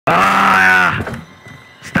Ah!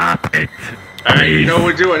 Stop it! Alright, you know what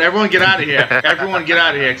we're doing. Everyone get out of here. Everyone get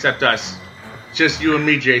out of here except us. Just you and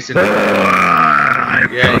me, Jason. Yeah,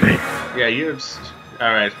 you're...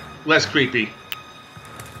 Alright, less creepy.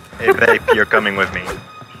 Hey, Vape, you're coming with me.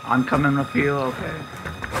 I'm coming with you, okay.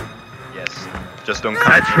 Yes. Just don't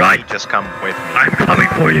come That's with right. me, just come with me. I'm coming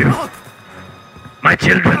for you! My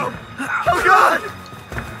children! Oh God!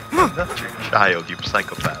 Not your child, you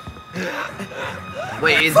psychopath.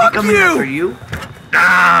 Wait, is he coming after you?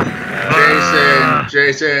 Ah!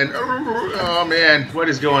 Jason! Oh man, what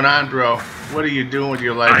is going on, bro? What are you doing with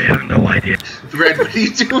your life? I have no idea. Red, what are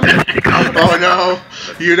you doing? Oh no!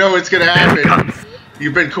 You know what's gonna happen.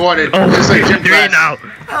 You've been cornered, just like gym class. Now.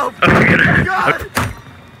 Help! I'm gonna... God!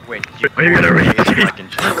 Wait, you Are you gonna rape me? like in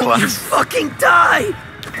gym You class? fucking die!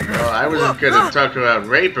 Well, I wasn't gonna talk about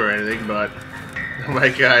rape or anything, but oh my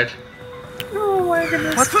god. Oh my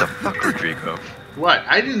goodness. What the fuck, Rodrigo? What?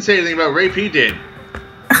 I didn't say anything about rape. He did.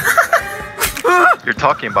 You're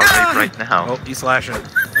talking about rape right now. Oh, he's slashing.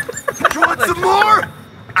 You want some more?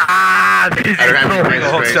 Ah! This is I don't have any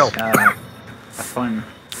so... Hold still. Fun.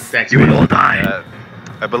 Thanks. You will all die.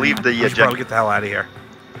 I believe the We should probably get the hell out of here.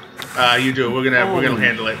 You do it. We're gonna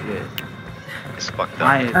handle it. is fucked up.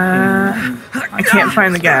 I can't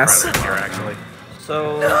find the gas. Here, actually.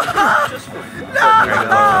 So, just for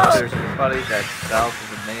there's anybody that's south of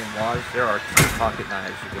the main lodge, there are 2 pocket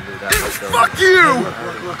knives you can do that with. Fuck you!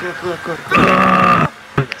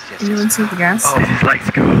 Yes, Anyone see the gas? Oh, this is like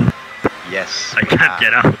school. yes. I can't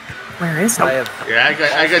get out. Where is I it? have. Yeah, I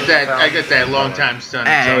got that long time son.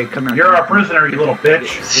 Hey, so. come here. You're our prisoner, you little bitch.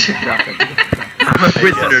 I'm a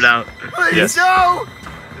prisoner now. Please, Yes. no!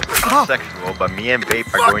 Sexual, but me and Vape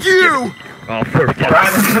are Fuck going to you! give it to you. Oh, for fuck's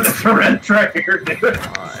Right, there's a wrench right here, dude.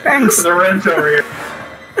 Thanks. There's a wrench over here.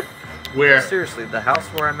 Where? Seriously, the house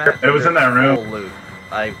where I'm at. It was in that there's room. full loot.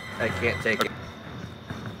 I can't take it.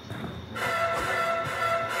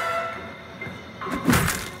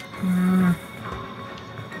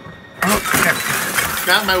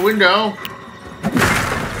 Not my window.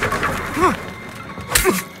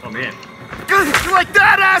 Oh man. You like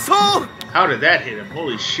that, asshole? How did that hit him?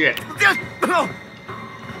 Holy shit.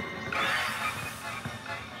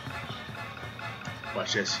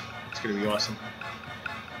 Watch this. It's gonna be awesome.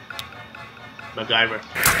 MacGyver.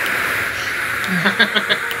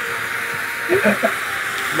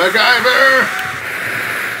 MacGyver!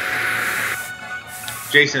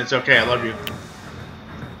 Jason, it's okay. I love you.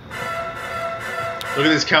 Look at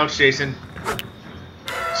this couch, Jason.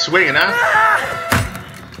 Swinging, huh?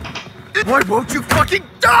 Why won't you fucking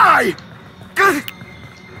die?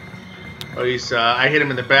 Oh, he's. I hit him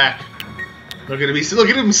in the back. Look at him. Look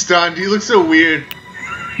at him stunned. He looks so weird.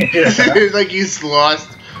 Like he's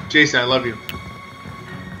lost. Jason, I love you.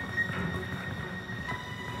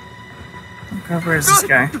 Okay, where is this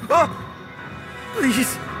guy?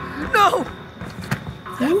 Please, no!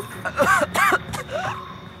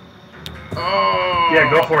 Oh. Yeah,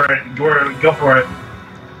 go for it. Go for it.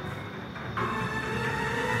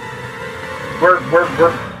 We're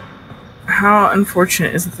How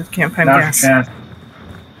unfortunate is it that I can't find now's gas? your chance.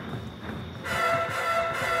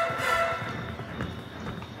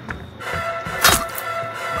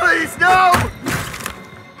 Please, no!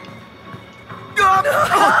 No!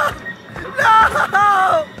 No!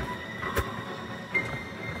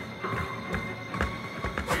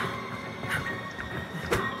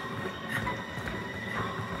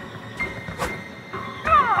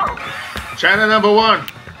 China number 1.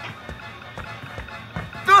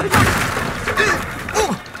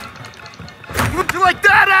 You like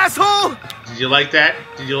that, asshole? Did you like that?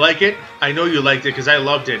 Did you like it? I know you liked it because I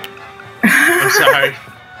loved it. I'm sorry.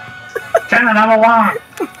 China number 1.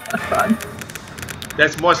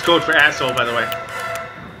 That's Morse code for asshole, by the way.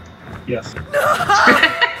 Yes.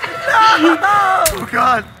 Oh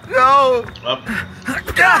God, no! Up.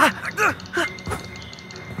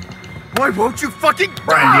 Why won't you fucking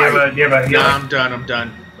Brian, die? do you have a healer? Nah, I'm done. I'm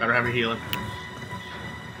done. I don't have any healing.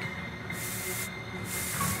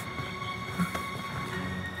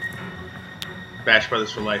 Bash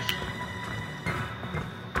Brothers for life.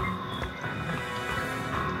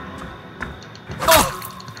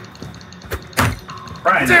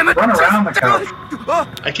 Brian, Damn it! run around the couch.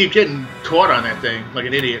 I keep getting caught on that thing like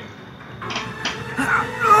an idiot.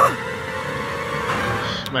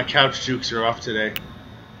 My couch jukes are off today.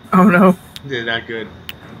 Oh no. They're not good.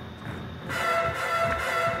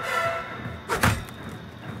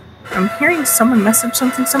 I'm hearing someone message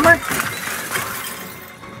something somewhere.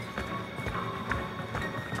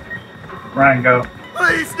 Brian, go.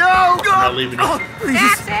 Please, no! I'm not leaving you.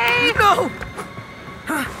 Please, no!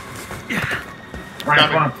 Brian,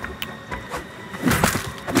 come on.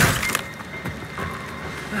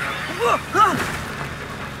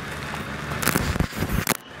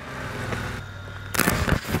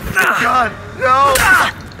 God, no!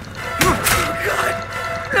 God,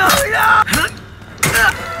 no,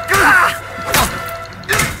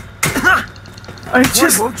 I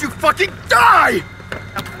just. Why won't you fucking die?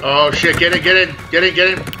 Oh shit! Get in! Get in! Get in!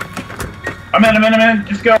 Get in! I'm in.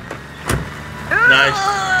 Just go. Nice.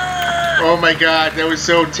 Oh my god, that was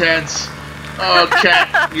so tense. Oh,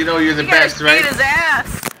 Cat, you know you're the best, right? His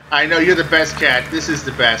ass. I know you're the best, Cat. This is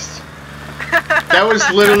the best. That was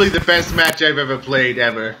literally the best match I've ever played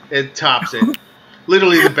ever. It tops it.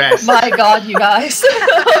 Literally the best. My God, you guys.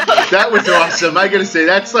 That was awesome. I gotta say,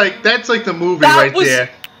 that's like the movie right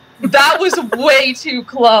there. That was way too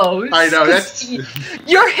close. I know, that's...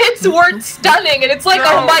 Your hits weren't stunning, and it's like,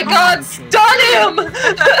 oh my God, stun him!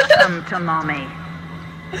 Come to mommy.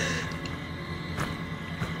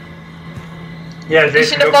 Yeah,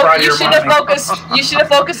 Jason, go cry to your mommy. You should have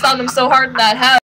focused on them so hard in that house.